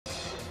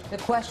The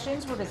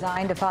questions were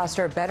designed to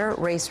foster better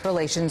race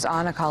relations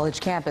on a college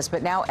campus,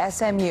 but now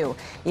SMU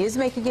is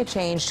making a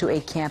change to a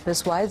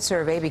campus-wide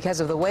survey because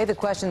of the way the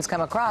questions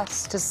come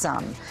across to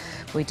some.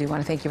 We do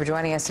want to thank you for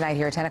joining us tonight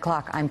here at 10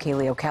 o'clock. I'm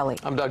Kaylee O'Kelly.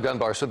 I'm Doug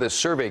Dunbar. So this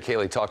survey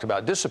Kaylee talked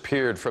about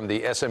disappeared from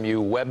the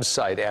SMU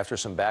website after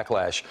some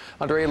backlash.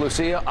 Andrea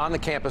Lucia on the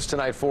campus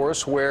tonight for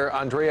us, where,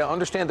 Andrea, I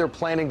understand they're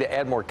planning to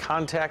add more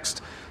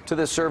context to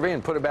this survey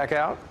and put it back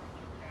out?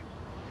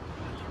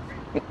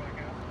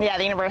 Yeah,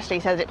 the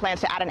university says it plans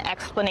to add an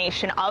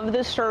explanation of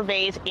the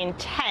survey's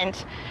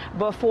intent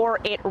before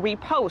it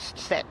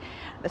reposts it.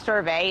 The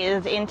survey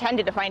is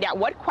intended to find out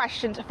what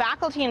questions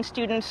faculty and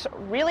students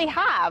really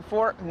have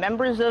for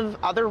members of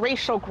other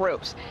racial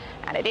groups,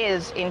 and it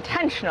is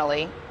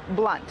intentionally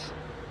blunt.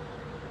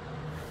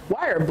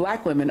 Why are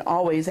black women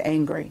always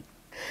angry?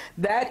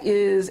 That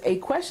is a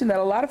question that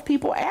a lot of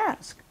people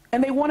ask,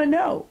 and they want to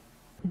know.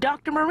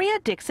 Dr. Maria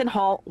Dixon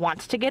Hall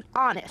wants to get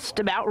honest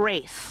about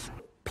race.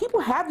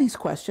 People have these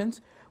questions.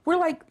 We're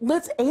like,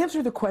 let's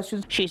answer the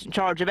questions. She's in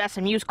charge of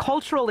SMU's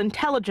Cultural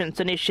Intelligence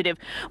Initiative,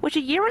 which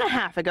a year and a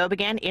half ago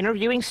began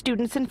interviewing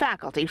students and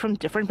faculty from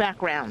different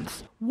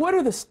backgrounds. What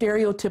are the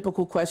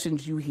stereotypical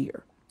questions you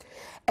hear?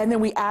 And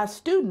then we ask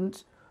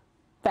students,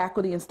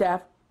 faculty and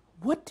staff,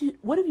 what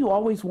have you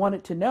always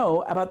wanted to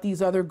know about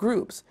these other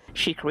groups?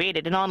 She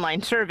created an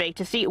online survey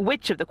to see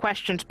which of the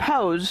questions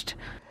posed.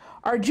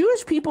 Are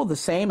Jewish people the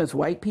same as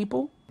white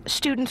people?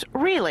 Students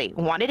really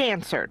wanted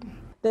answered.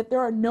 That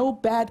there are no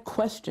bad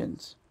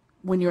questions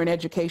when you're an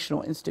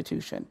educational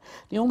institution.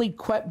 The only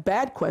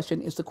bad question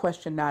is the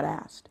question not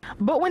asked.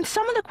 But when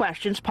some of the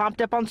questions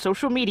popped up on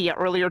social media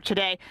earlier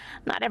today,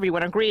 not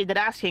everyone agreed that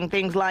asking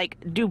things like,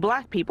 do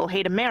black people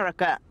hate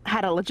America,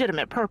 had a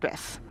legitimate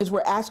purpose. Is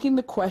we're asking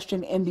the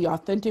question in the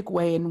authentic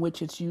way in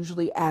which it's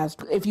usually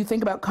asked. If you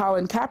think about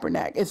Colin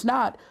Kaepernick, it's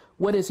not,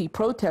 what is he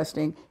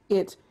protesting?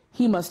 It's,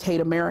 he must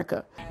hate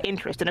America.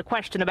 Interest in a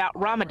question about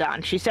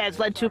Ramadan, she says,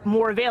 led to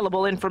more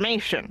available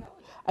information.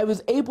 I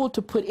was able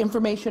to put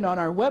information on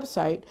our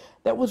website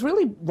that was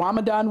really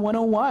Ramadan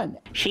 101.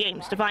 She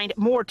aims to find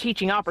more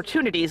teaching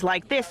opportunities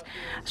like this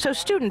so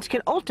students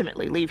can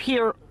ultimately leave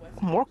here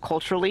more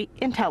culturally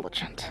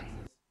intelligent.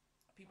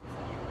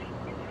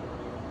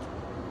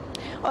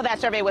 Well,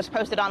 that survey was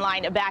posted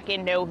online back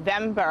in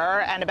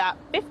November, and about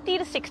 50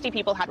 to 60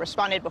 people had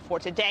responded before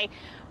today,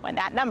 when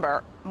that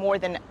number more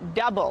than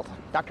doubled.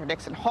 Dr.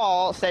 Dixon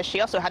Hall says she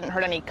also hadn't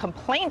heard any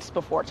complaints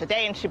before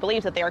today, and she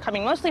believes that they are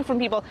coming mostly from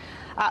people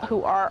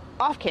who are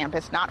off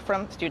campus, not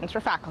from students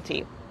or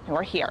faculty who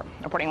are here.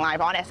 Reporting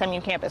live on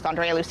SMU campus,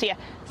 Andrea Lucia,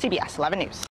 CBS 11 News.